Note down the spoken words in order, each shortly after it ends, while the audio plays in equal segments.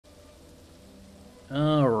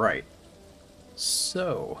Alright.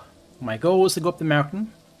 So, my goal was to go up the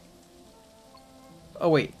mountain. Oh,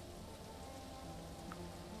 wait.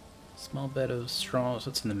 Small bed of straw, so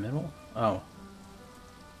it's in the middle? Oh.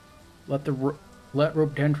 Let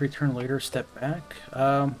rope down to return later, step back?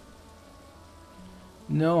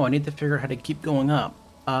 No, I need to figure out how to keep going up.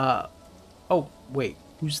 Oh, wait,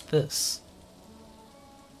 who's this?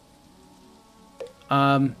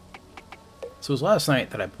 So it was last night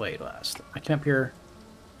that I played last. I came up here,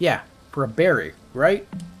 yeah, for a berry, right?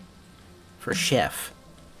 For a chef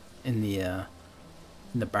in the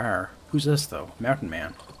bar. Who's this, though? Mountain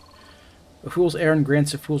Man. A fool's errand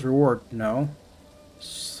grants a fool's reward. No.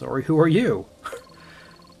 Sorry, who are you?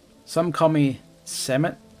 Some call me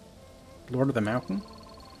Semet, Lord of the Mountain.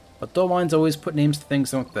 But dull minds always put names to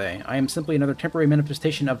things, don't they? I am simply another temporary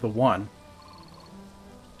manifestation of the One.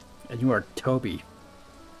 And you are Toby.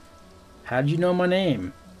 How did you know my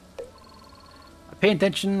name? I pay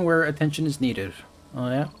attention where attention is needed. Oh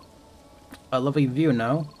yeah? A lovely view,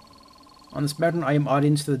 no? On this mountain I am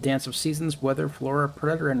audience to the dance of seasons, weather, flora,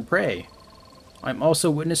 predator, and prey. I am also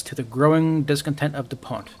witness to the growing discontent of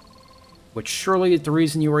DuPont. Which surely is the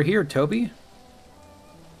reason you are here, Toby.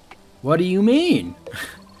 What do you mean?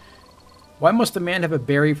 Why must a man have a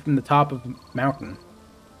berry from the top of mountain?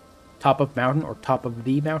 Top of mountain or top of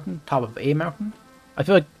the mountain? Top of a mountain? I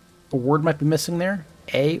feel like a word might be missing there.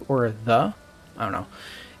 A or the? I don't know.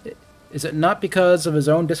 Is it not because of his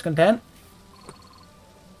own discontent?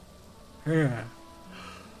 Yeah.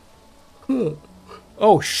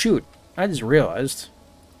 Oh, shoot. I just realized.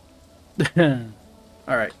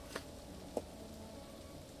 Alright.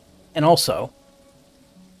 And also,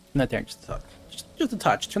 not there, just a touch. Just a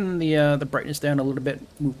touch. Turn the brightness down a little bit.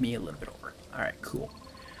 Move me a little bit over. Alright, cool.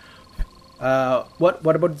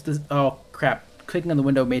 What about this? Oh, crap. Clicking on the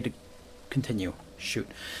window made to continue. Shoot.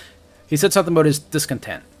 He said something about his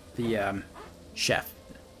discontent. The, chef.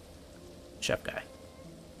 Chef guy.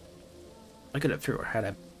 I could have figured out how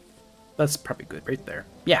to... That's probably good right there.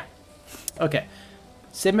 Yeah. Okay.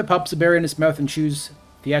 Semet pops a berry in his mouth and chews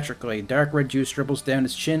theatrically. Dark red juice dribbles down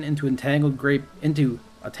his chin into a tangled gray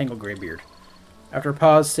beard. After a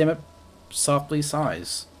pause, Semet softly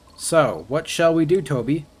sighs. So, what shall we do,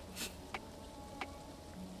 Toby?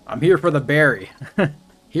 I'm here for the berry.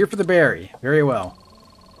 Here for the berry. Very well.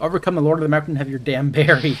 Overcome the Lord of the Mountain, have your damn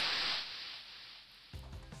berry.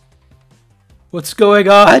 What's going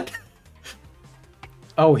on?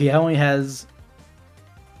 Oh, he only has...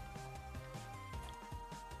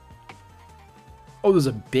 Oh, there's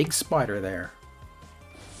a big spider there.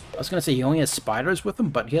 I was gonna say he only has spiders with him,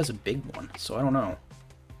 but he has a big one, so I don't know.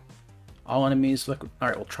 All enemies look...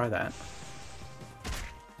 Alright, we'll try that.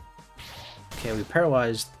 Okay, we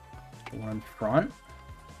paralyzed the one in front.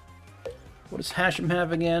 What does Hashem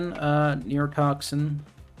have again? Neurotoxin.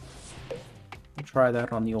 We'll try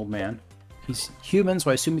that on the old man. He's human,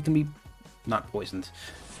 so I assume he can be not poisoned.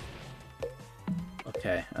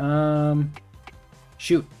 Okay,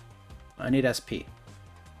 shoot. I need SP.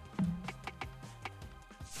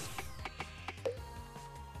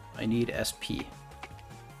 I need SP.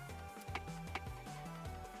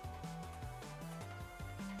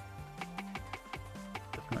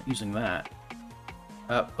 I'm not using that.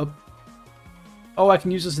 Oh, I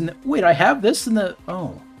can use this in the... Wait, I have this in the...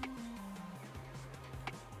 Oh.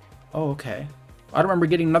 Oh, okay. I don't remember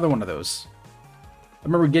getting another one of those. I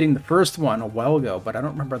remember getting the first one a while ago, but I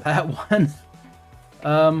don't remember that one.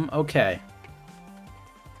 Okay.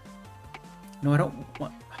 No, I don't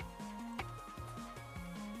want...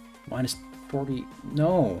 Minus 40...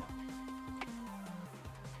 No.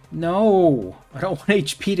 No! I don't want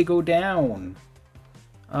HP to go down.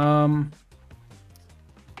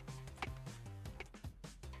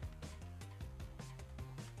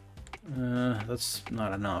 That's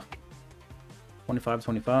not enough. 25,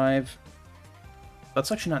 25.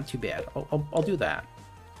 That's actually not too bad. I'll do that.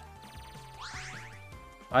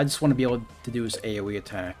 I just want to be able to do his AoE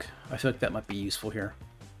attack. I feel like that might be useful here.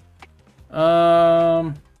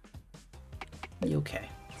 Okay.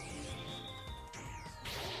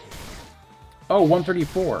 Oh,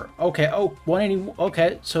 134. Okay, oh, 180.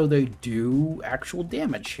 Okay, so they do actual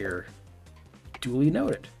damage here. Duly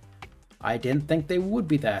noted. I didn't think they would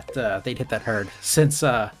be that, they'd hit that hard, since,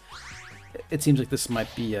 it seems like this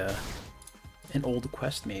might be, an old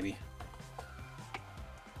quest, maybe.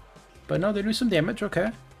 But no, they do some damage,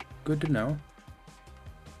 okay. Good to know.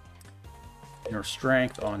 Inner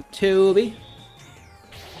strength on Toby.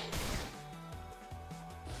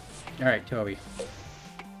 Alright, Toby.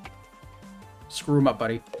 Screw him up,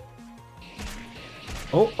 buddy.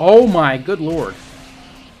 Oh my good lord.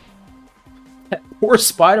 That poor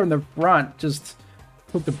spider in the front just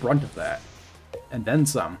took the brunt of that. And then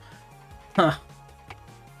some. Huh.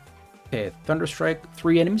 Okay, Thunder Strike,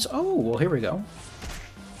 3 enemies. Oh, well, here we go.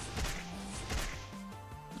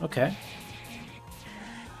 Okay.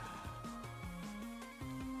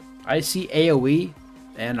 I see AoE,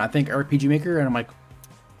 and I think RPG Maker, and I'm like,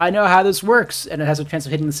 I know how this works, and it has a chance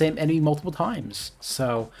of hitting the same enemy multiple times.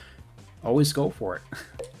 So, always go for it.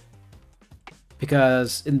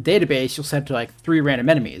 Because in the database, you'll set to like 3 random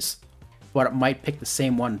enemies, but it might pick the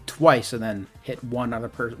same one twice and then hit one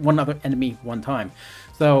other enemy one time.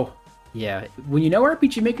 So, yeah, when you know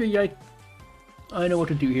RPG Maker, you're like, I know what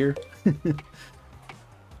to do here.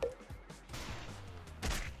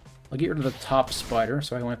 I'll get rid of the top spider,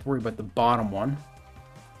 so I don't have to worry about the bottom one.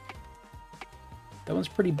 That one's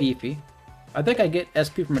pretty beefy. I think I get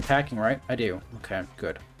SP from attacking, right? I do. Okay,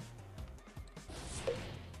 good.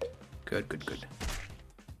 Good, good, good.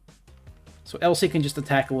 So Elsie can just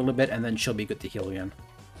attack a little bit, and then she'll be good to heal again.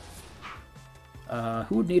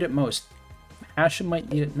 Who would need it most? Asha might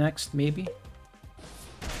need it next, maybe?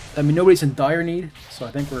 I mean, nobody's in dire need, so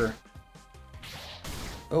I think we're...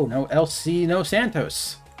 Oh, no Elsie, no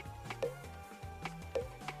Santos.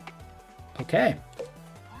 Okay.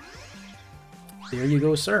 There you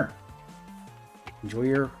go, sir. Enjoy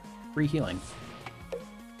your free healing.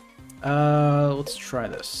 Let's try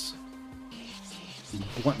this.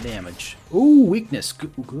 Blunt damage. Ooh, weakness.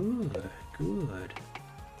 Good, good, good.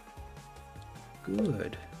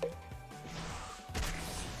 Good.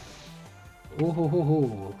 Oh, ho, ho,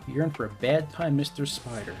 ho. You're in for a bad time, Mr.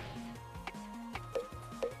 Spider.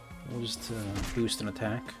 We'll just boost an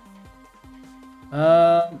attack.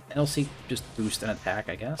 Elsie just boost an attack,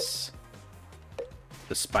 I guess.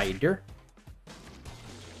 The spider.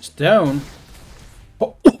 Stone.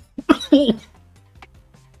 Oh.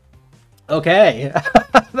 Okay.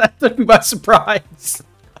 That took me by surprise.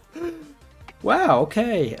 Wow,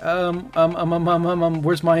 okay.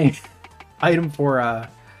 Where's my item for,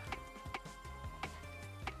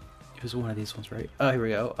 it was one of these ones, right? Oh, here we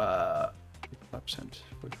go. 5%,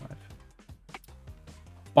 45.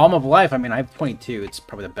 Balm of Life, I mean, I have 22. It's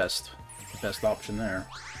probably the best option there.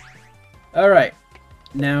 Alright.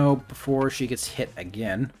 Now, before she gets hit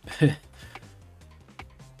again.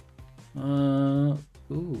 Ooh.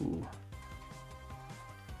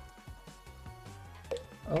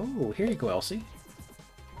 Oh, here you go, Elsie.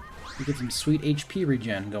 You get some sweet HP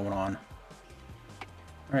regen going on.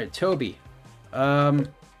 Alright, Toby. Alright,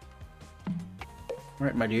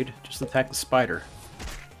 my dude. Just attack the spider.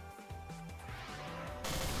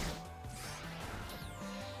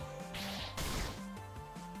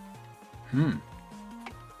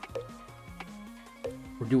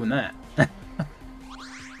 We're doing that.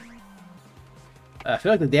 I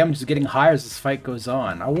feel like the damage is getting higher as this fight goes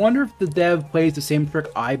on. I wonder if the dev plays the same trick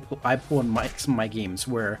I pull in some of my games,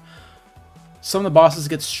 where some of the bosses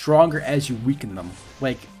get stronger as you weaken them.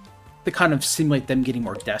 Like, they kind of simulate them getting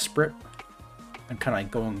more desperate and kind of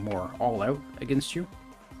like going more all out against you.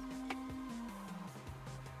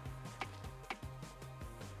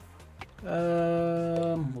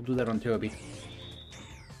 We'll do that on Toby.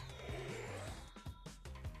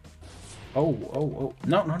 Oh.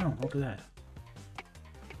 No, we'll do that.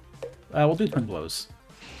 We'll do Twin Blows.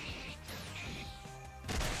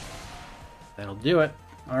 That'll do it.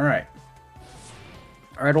 Alright.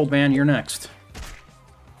 Alright, old man, you're next.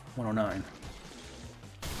 109.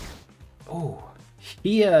 Oh.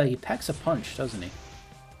 He packs a punch, doesn't he?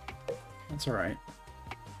 That's alright.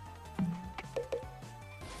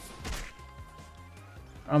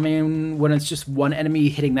 I mean, when it's just one enemy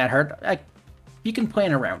hitting that hard, you can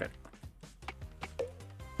plan around it.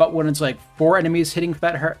 But when it's like 4 enemies hitting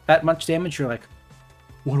that much damage, you're like,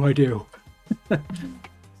 what do I do?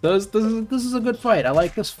 This is a good fight. I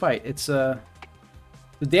like this fight. It's the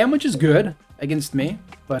damage is good against me,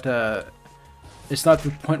 but it's not to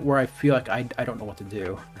the point where I feel like I don't know what to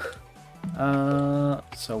do.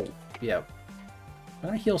 So yeah, I'm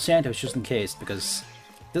gonna heal Santos just in case, because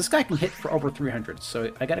this guy can hit for over 300,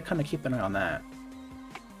 so I gotta kind of keep an eye on that.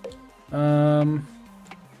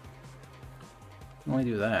 Only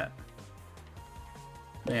do that.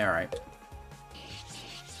 Yeah, alright.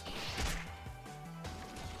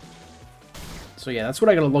 So yeah, that's what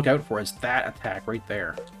I gotta look out for, is that attack right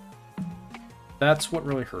there. That's what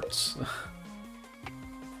really hurts.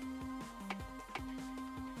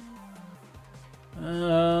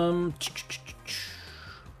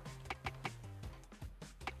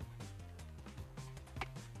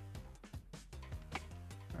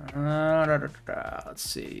 Let's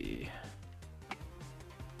see.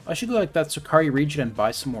 I should go like that Sakari region and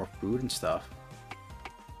buy some more food and stuff.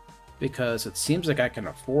 Because it seems like I can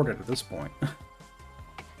afford it at this point.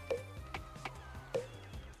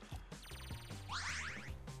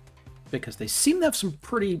 because they seem to have some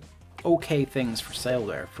pretty okay things for sale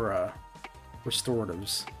there for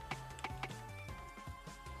restoratives.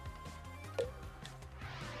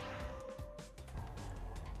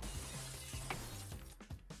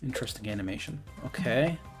 Interesting animation.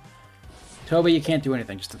 Okay. Toby, you can't do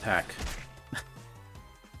anything, just attack.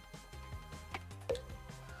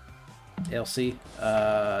 Elsie,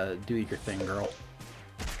 do your thing, girl.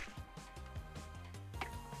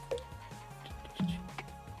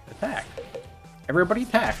 Attack. Everybody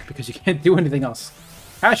attack, because you can't do anything else.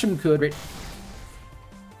 Hashem could, right?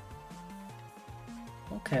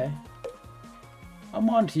 Okay. I'm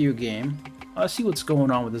on to you, game. I see what's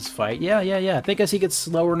going on with this fight. Yeah. I think as he gets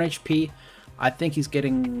slower in HP, I think he's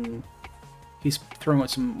getting... He's throwing out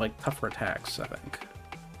some, like, tougher attacks, I think.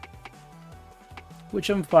 Which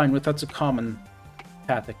I'm fine with. That's a common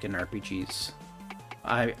tactic in RPGs.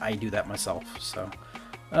 I do that myself, so...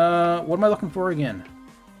 what am I looking for again?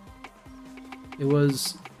 It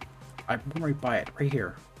was... I went right by it. Right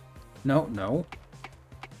here. No.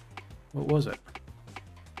 What was it?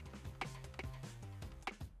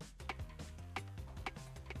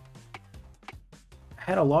 I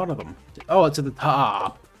had a lot of them. Oh, it's at the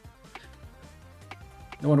top.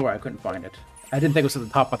 No wonder why I couldn't find it. I didn't think it was at the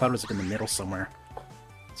top. I thought it was like in the middle somewhere.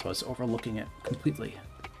 So I was overlooking it completely.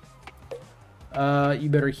 You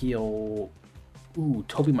better heal... Ooh,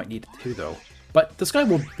 Toby might need it too, though. But this guy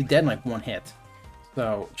will be dead in like one hit.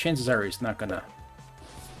 So chances are he's not gonna...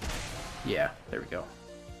 Yeah, there we go.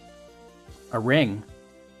 A ring.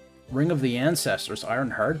 Ring of the Ancestors,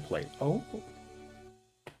 Iron Hardplate. Oh.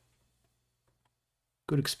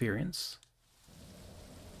 Good experience.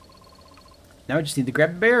 Now I just need to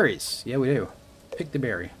grab berries. Yeah, we do. Pick the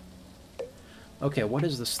berry. Okay, what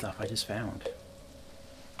is this stuff I just found?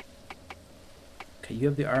 Okay, you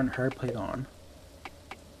have the Iron Hardplate on.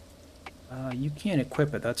 You can't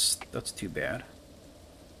equip it. That's too bad.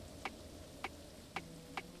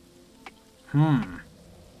 Do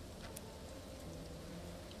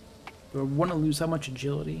I want to lose that much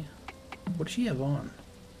agility? What does she have on?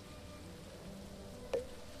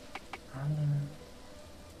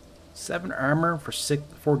 7 armor for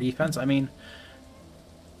 4 defense. I mean,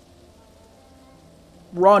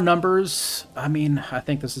 raw numbers. I mean, I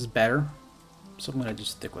think this is better, so I'm gonna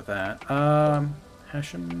just stick with that.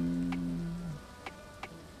 Hashem,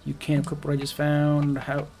 you can't equip what I just found.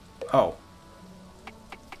 How? Oh,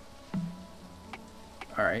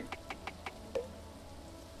 all right.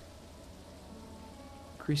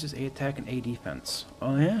 Increases A attack and A defense.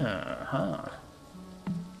 Oh yeah, huh?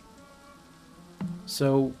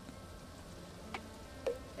 So.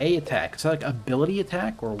 A attack. Is that like ability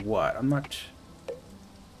attack or what? I'm not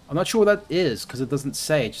sure what that is because it doesn't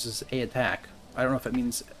say. It just says A attack. I don't know if it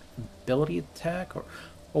means ability attack or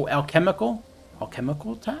alchemical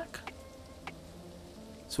attack.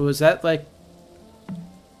 So is that like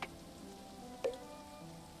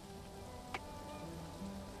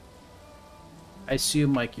I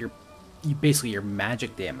assume like you basically your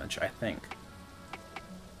magic damage, I think.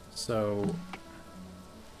 So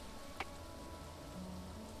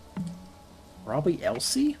probably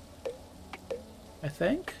Elsie, I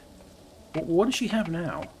think. What does she have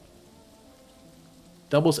now?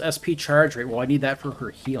 Doubles SP charge rate. Well, I need that for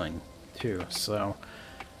her healing, too. So,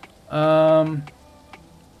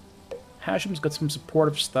 Hashem's got some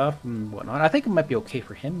supportive stuff and whatnot. I think it might be okay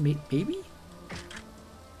for him, maybe?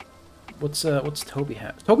 What's Toby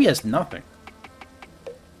have? Toby has nothing.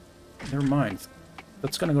 Never mind.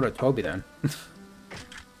 That's gonna go to Toby, then.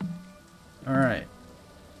 Alright.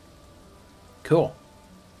 Cool.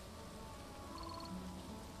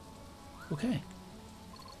 Okay.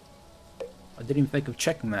 I didn't even think of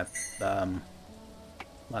checking that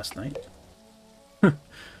last night.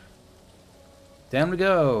 Down we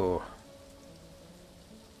go.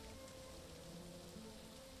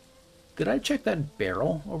 Did I check that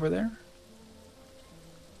barrel over there?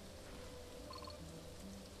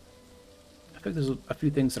 I think there's a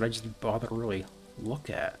few things that I just didn't bother to really look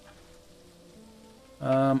at.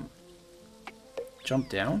 Jump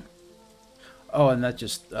down? Oh, and that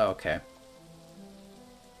just... Oh, okay.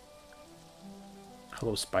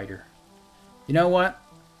 Hello, spider. You know what?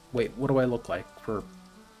 Wait, what do I look like for...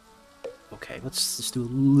 Okay, let's just do a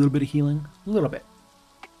little bit of healing. A little bit.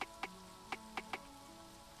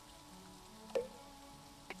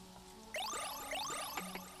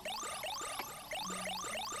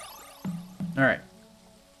 Alright.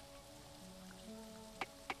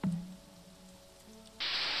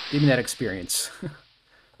 Give me that experience.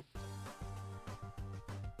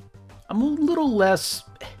 I'm a little less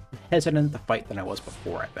hesitant to fight than I was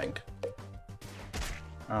before, I think.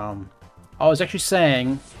 I was actually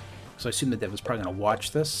saying, So I assume the dev is probably going to watch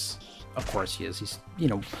this. Of course he is. He's, you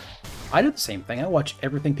know, I do the same thing. I watch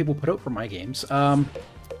everything people put out for my games. I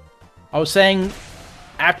was saying,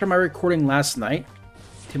 after my recording last night,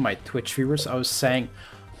 to my Twitch viewers, I was saying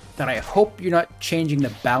that I hope you're not changing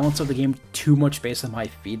the balance of the game too much based on my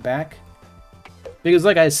feedback. Because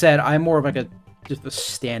like I said, I'm more of like just a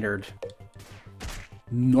standard,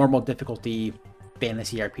 normal difficulty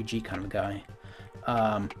fantasy RPG kind of guy.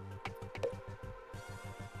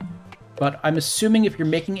 But I'm assuming if you're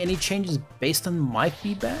making any changes based on my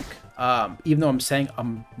feedback, even though I'm saying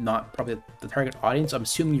I'm not probably the target audience, I'm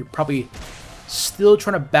assuming you're probably still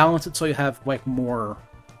trying to balance it so you have like more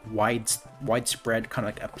widespread kind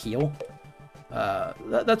of like appeal.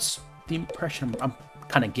 That's the impression I'm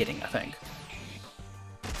kind of getting, I think.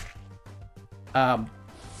 I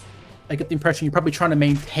get the impression you're probably trying to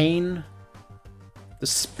maintain the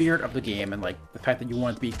spirit of the game and like the fact that you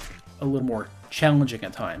want it to be a little more challenging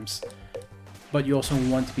at times, but you also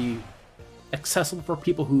want it to be accessible for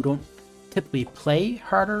people who don't typically play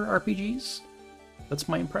harder RPGs. That's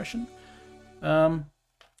my impression. I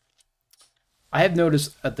have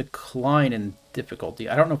noticed a decline in difficulty.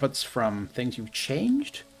 I don't know if it's from things you've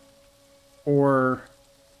changed, or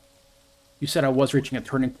you said I was reaching a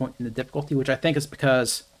turning point in the difficulty, which I think is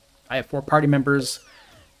because I have 4 party members,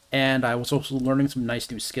 and I was also learning some nice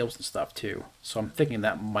new skills and stuff too. So I'm thinking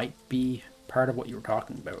that might be part of what you were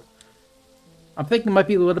talking about. I'm thinking it might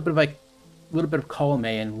be a little bit of column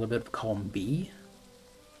A and a little bit of column B.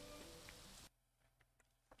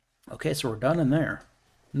 Okay, so we're done in there.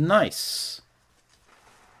 Nice.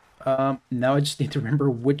 Now I just need to remember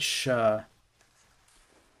which bar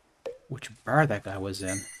that guy was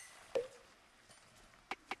in.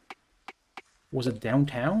 Was it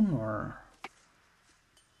downtown, or...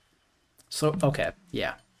 So, okay,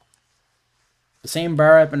 yeah. The same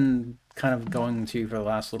bar I've been kind of going to for the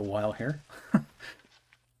last little while here.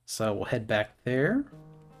 So we'll head back there.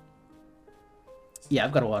 Yeah,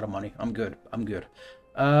 I've got a lot of money. I'm good. I'm good.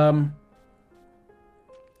 So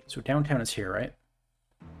downtown is here, right?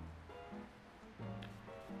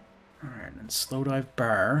 Alright, and Slow Dive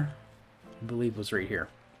Bar, I believe, was right here.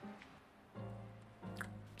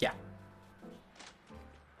 Yeah.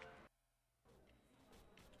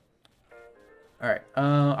 Alright,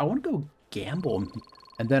 I want to go gamble,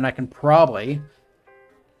 and then I can probably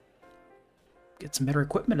get some better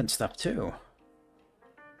equipment and stuff, too.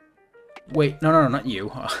 Wait, no, not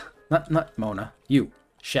you. Not Mona. You,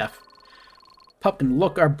 Chef. Pumpkin,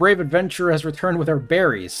 look, our brave adventurer has returned with our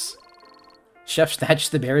berries. Chef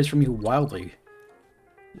snatched the berries from you wildly.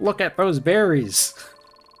 Look at those berries.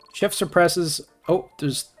 Chef suppresses... Oh,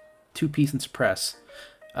 there's 2 pieces in suppress.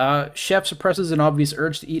 Chef suppresses an obvious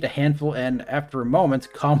urge to eat a handful and, after a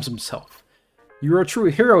moment, calms himself. You're a true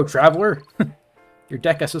hero, traveler. Your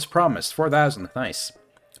deck as promised. 4,000. Nice.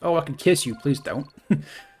 Oh, I can kiss you. Please don't.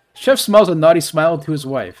 Chef smiles a naughty smile to his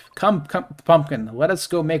wife. Come, Pumpkin. Let us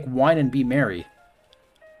go make wine and be merry.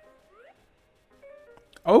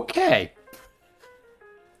 Okay.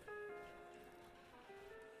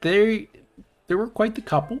 They were quite the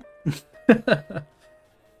couple.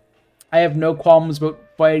 I have no qualms about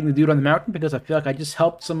fighting the dude on the mountain because I feel like I just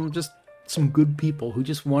helped some good people who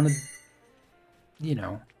just wanted, you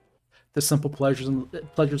know, the simple pleasures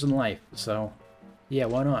in life. So, yeah,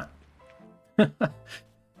 why not?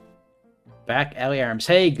 Back alley arms.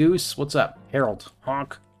 Hey, Goose, what's up? Harold,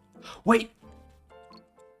 honk. Wait,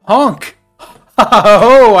 honk.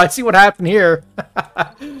 Oh, I see what happened here.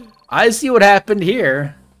 I see what happened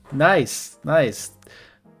here. Nice, nice.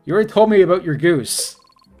 You already told me about your goose.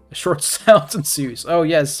 A short silence ensues. Oh,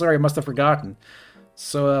 yes, sorry, I must have forgotten.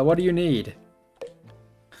 So, what do you need?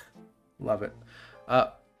 Love it.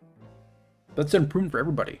 That's an improvement for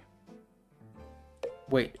everybody.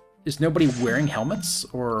 Wait, is nobody wearing helmets?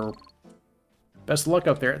 Or... Best of luck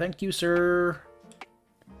out there. Thank you, sir.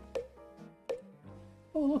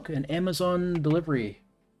 Oh, look, an Amazon delivery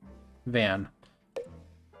van.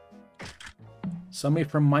 Somebody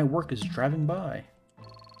from my work is driving by.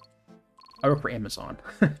 I work for Amazon.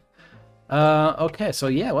 Okay, so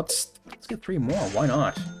yeah, let's get 3 more. Why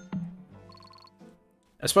not?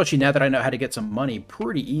 Especially now that I know how to get some money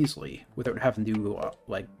pretty easily without having to do,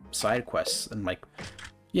 like, side quests and, like,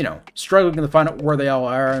 you know, struggling to find out where they all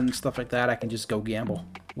are and stuff like that. I can just go gamble,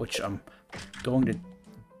 which I'm going to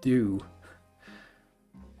do.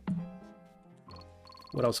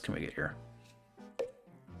 What else can we get here?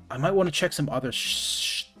 I might want to check some other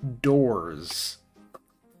doors.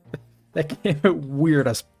 That came out weird,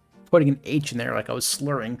 us putting an H in there like I was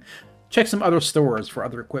slurring. Check some other stores for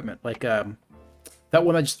other equipment, like that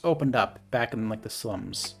one that just opened up back in like the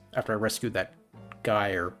slums after I rescued that guy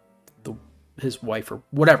or his wife or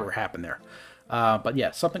whatever happened there. But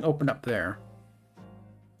yeah, something opened up there.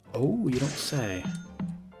 Oh, you don't say.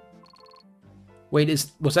 Wait,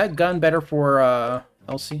 was that gun better for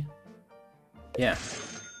Elsie? Yeah.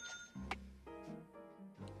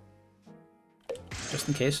 Just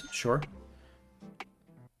in case, sure.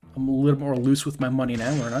 I'm a little more loose with my money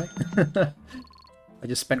now, aren't I? I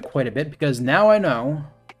just spent quite a bit because now I know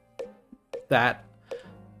that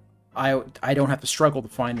I don't have to struggle to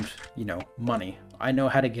find, you know, money. I know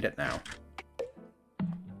how to get it now.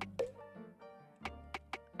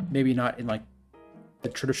 Maybe not in, like, the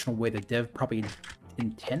traditional way the dev probably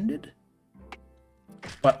intended.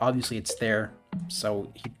 But obviously it's there,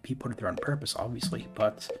 so he put it there on purpose, obviously.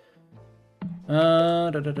 But,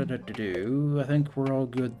 I think we're all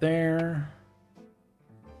good there.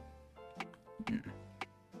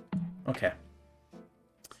 Okay.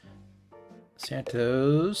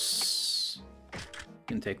 Santos. You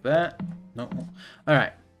can take that. No.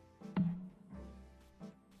 Alright.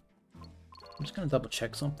 I'm just gonna double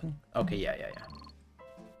check something. Okay, yeah.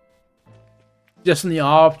 Just in the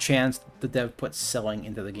off chance the dev put selling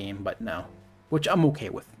into the game, but no. Which I'm okay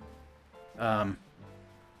with.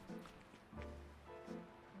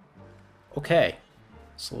 Okay.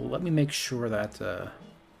 So let me make sure that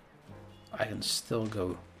I can still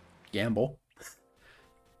go gamble.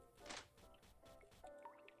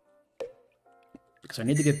 Because I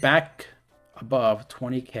need to get back above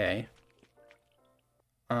 20k.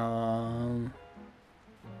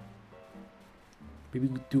 Maybe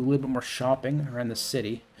do a little bit more shopping around the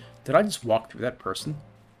city. Did I just walk through that person?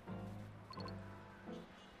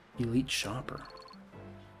 Elite shopper.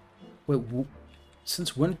 Wait,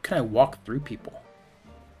 since when can I walk through people?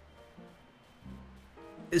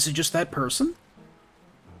 Is it just that person?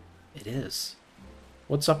 It is.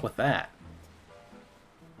 What's up with that?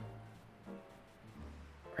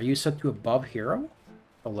 Are you set to above hero?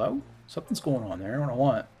 Hello? Something's going on there. I don't know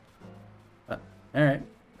what. But, alright.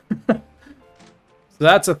 So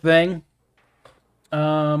that's a thing.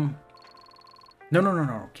 No.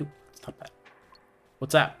 Stop that.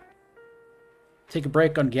 What's that? Take a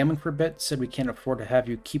break on gambling for a bit. Said we can't afford to have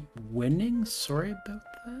you keep winning. Sorry about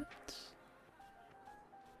that.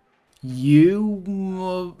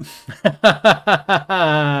 You...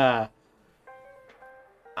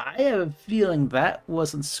 I have a feeling that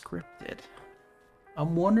wasn't scripted.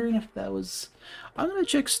 I'm wondering if that was... I'm gonna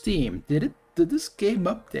check Steam. Did this game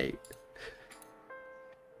update?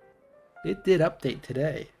 It did update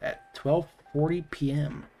today at 12:40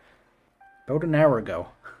 p.m. About an hour ago.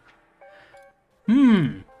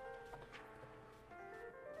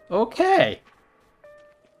 Okay.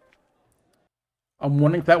 I'm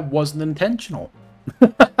wondering if that wasn't intentional.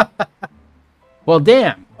 Well,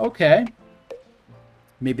 damn. Okay.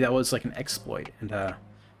 Maybe that was like an exploit, and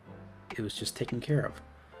it was just taken care of.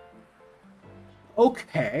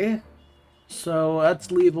 Okay. So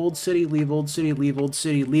that's leave old city, leave old city, leave old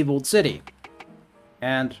city, leave old city.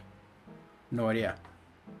 And no idea.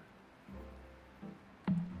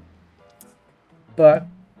 But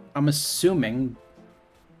I'm assuming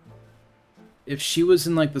if she was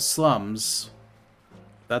in like the slums,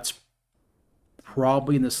 that's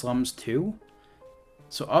probably in the slums too.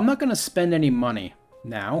 So I'm not going to spend any money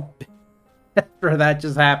now after that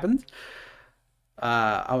just happened.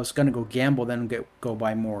 I was going to go gamble, then go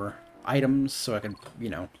buy more items so I can, you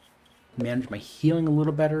know, manage my healing a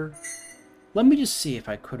little better. Let me just see if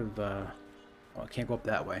I could have... oh, I can't go up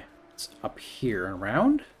that way. It's up here and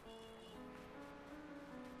around.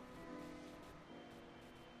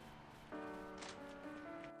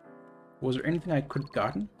 Was there anything I could have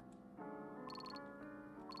gotten?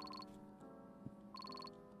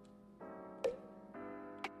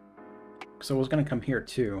 Because I was going to come here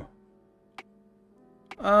too.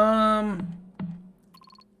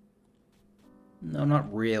 No,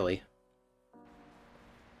 not really.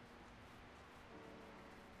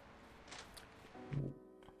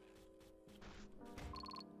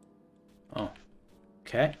 Oh,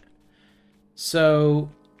 okay. So,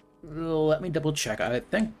 let me double check. I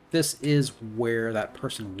think this is where that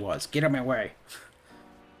person was. Get out of my way.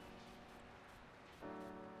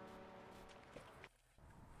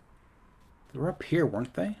 They were up here,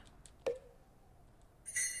 weren't they?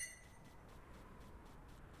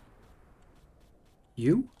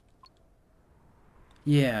 You?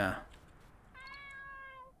 Yeah.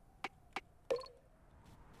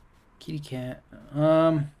 Kitty cat.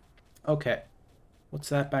 Okay. What's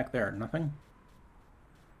that back there? Nothing?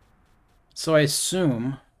 So I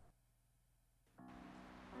assume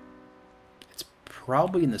it's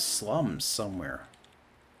probably in the slums somewhere.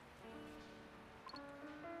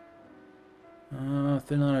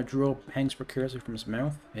 Thin line of drool hangs precariously from his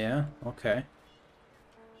mouth. Yeah, okay.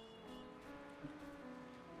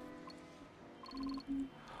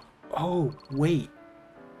 Oh, wait.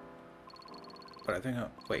 But I think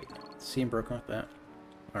wait. See him broken off that?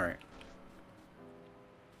 Alright.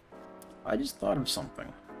 I just thought of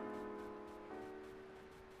something.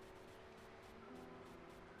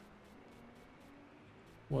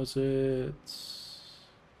 Was it...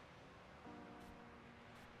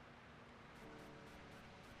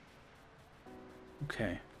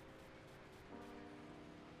 Okay.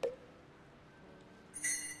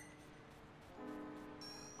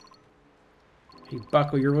 Hey,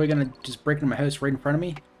 Bucko, you're really gonna just break into my house right in front of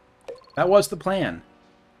me? That was the plan.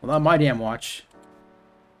 Well, not my damn watch.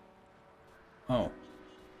 Oh.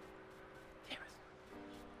 Damn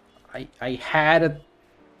it. I had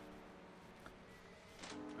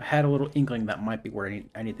a little inkling that might be where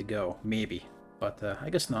I need to go. Maybe. But, I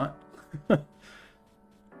guess not.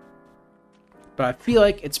 But I feel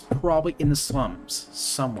like it's probably in the slums.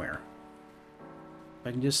 Somewhere. If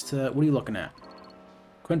I can just, what are you looking at?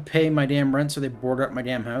 Couldn't pay my damn rent, so they boarded up my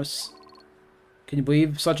damn house. Can you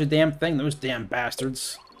believe such a damn thing? Those damn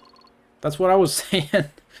bastards. That's what I was saying.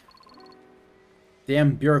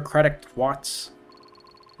 Damn bureaucratic twats.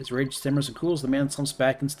 His rage simmers and cools. The man slumps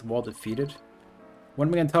back against the wall, defeated. What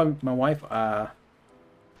am I gonna tell my wife? Oh,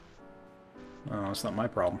 it's not my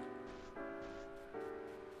problem.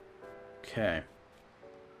 Okay.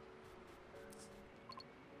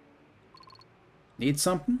 Need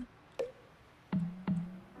something?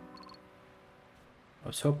 I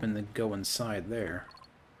was hoping to go inside there.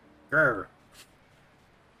 Grr.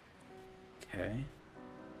 Okay.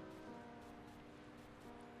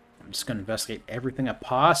 I'm just going to investigate everything I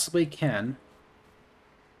possibly can.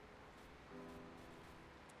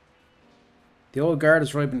 The old guard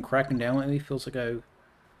has really been cracking down lately. Feels like I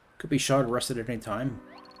could be shot or arrested at any time.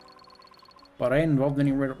 But I ain't involved in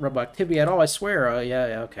any rebel activity at all, I swear.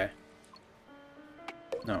 Yeah, okay.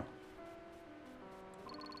 No.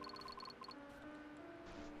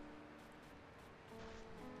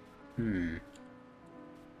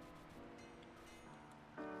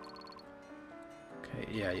 Okay,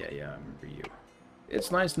 yeah, I remember you.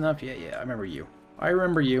 It's nice enough, yeah, I remember you. I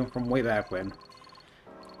remember you from way back when.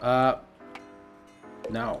 No.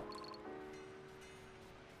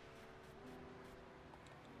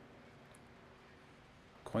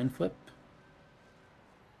 Coin flip?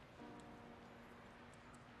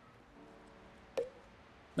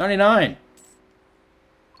 $99!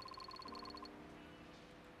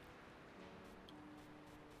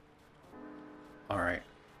 Alright.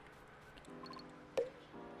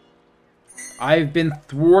 I've been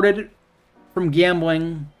thwarted from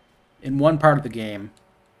gambling in one part of the game.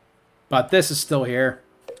 But this is still here.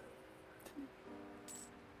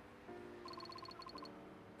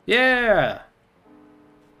 Yeah!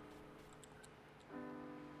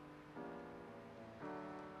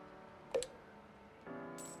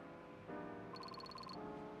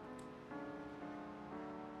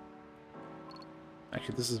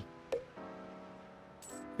 Actually, this is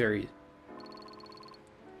very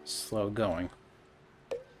slow going.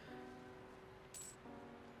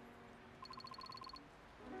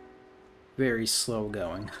 Very slow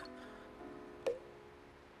going.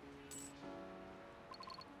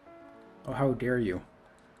 Oh, how dare you.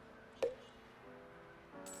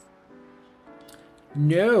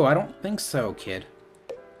 No, I don't think so, kid.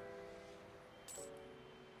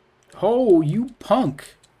 Oh, you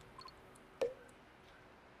punk.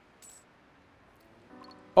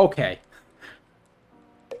 Okay.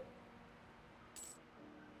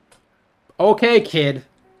 Okay, kid.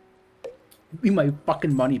 Give me my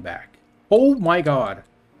fucking money back. Oh my god.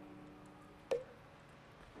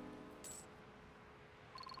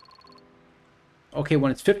 Okay,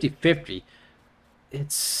 when it's 50-50,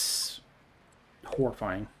 it's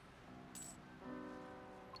horrifying.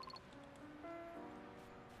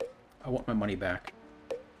 I want my money back.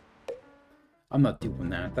 I'm not doing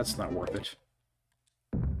that. That's not worth it.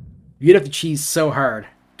 You'd have to cheese so hard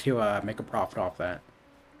to make a profit off that.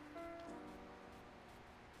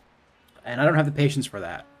 And I don't have the patience for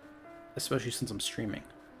that. Especially since I'm streaming.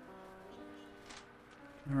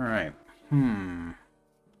 Alright. I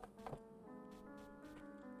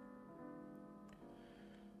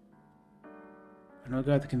know I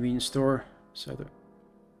got at the convenience store, so the...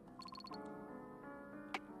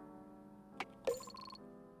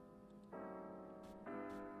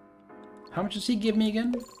 How much does he give me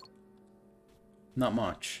again? Not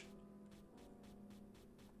much.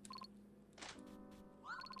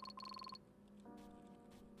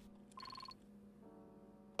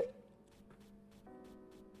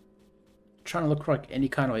 trying to look for like any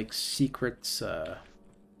kind of like secret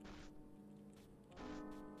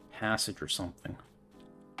passage or something.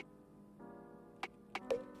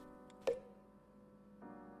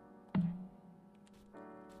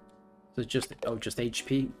 So just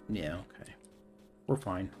HP? Yeah, okay. We're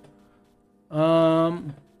fine.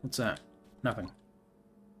 What's that? Nothing.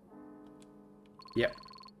 Yep.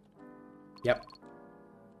 Yep.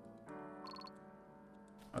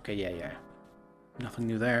 Okay, yeah. Nothing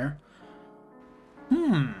new there.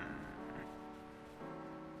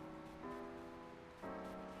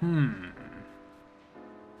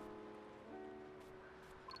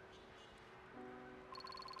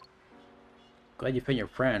 Glad you found your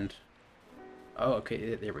friend. Oh,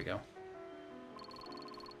 okay, there we go.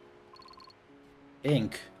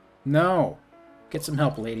 Ink. No! Get some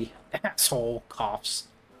help, lady. Asshole coughs.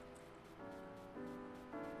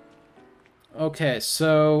 Okay,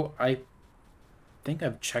 so I think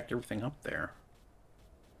I've checked everything up there.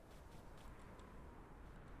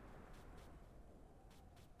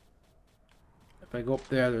 If I go up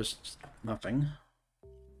there, there's just nothing.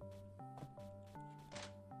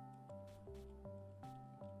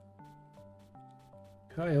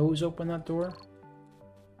 Can I always open that door?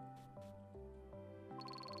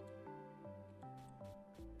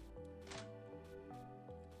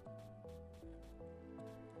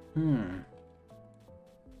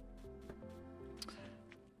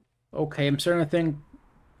 Okay, I'm starting to think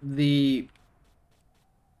the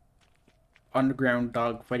underground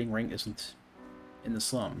dog fighting ring isn't in the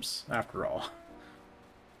slums, after all.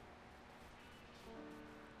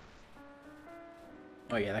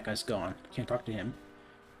 Oh yeah, that guy's gone. Can't talk to him.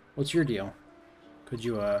 What's your deal? Could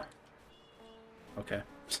you, Okay.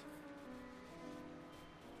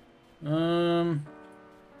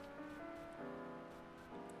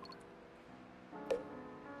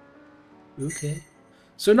 Okay.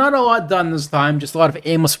 So not a lot done this time, just a lot of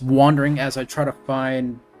aimless wandering as I try to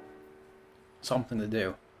find something to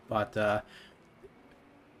do. But,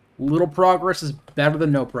 little progress is better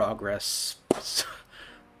than no progress.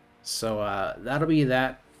 So, that'll be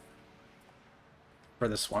that for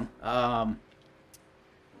this one. I'll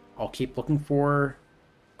keep looking for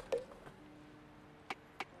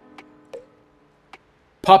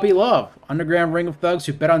Puppy Love, underground ring of thugs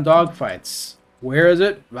who bet on dogfights. Where is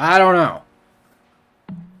it? I don't know.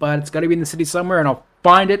 But it's got to be in the city somewhere, and I'll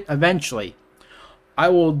find it eventually. I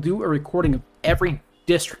will do a recording of every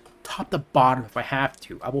district, top to bottom, if I have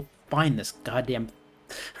to. I will find this goddamn...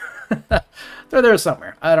 They're there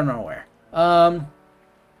somewhere. I don't know where.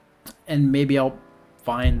 And maybe I'll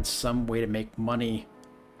find some way to make money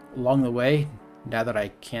along the way, now that I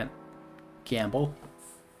can't gamble.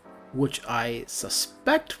 Which I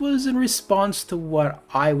suspect was in response to what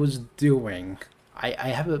I was doing. I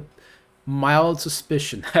have a mild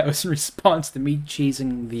suspicion that was in response to me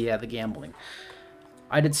cheesing the gambling.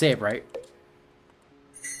 I did say it right.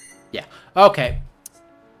 Yeah. Okay.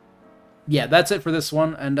 Yeah, that's it for this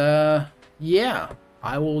one. And, yeah.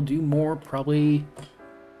 I will do more probably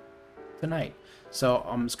tonight. So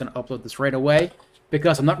I'm just going to upload this right away.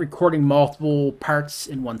 Because I'm not recording multiple parts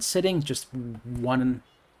in one sitting. Just one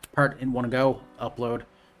part in one go. Upload.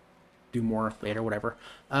 Do more later, whatever.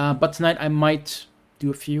 But tonight I might do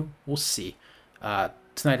a few. We'll see.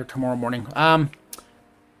 Tonight or tomorrow morning.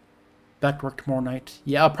 Back to work tomorrow night.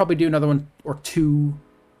 Yeah, I'll probably do another one or two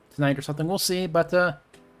tonight or something. We'll see. But,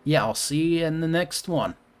 yeah, I'll see you in the next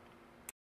one.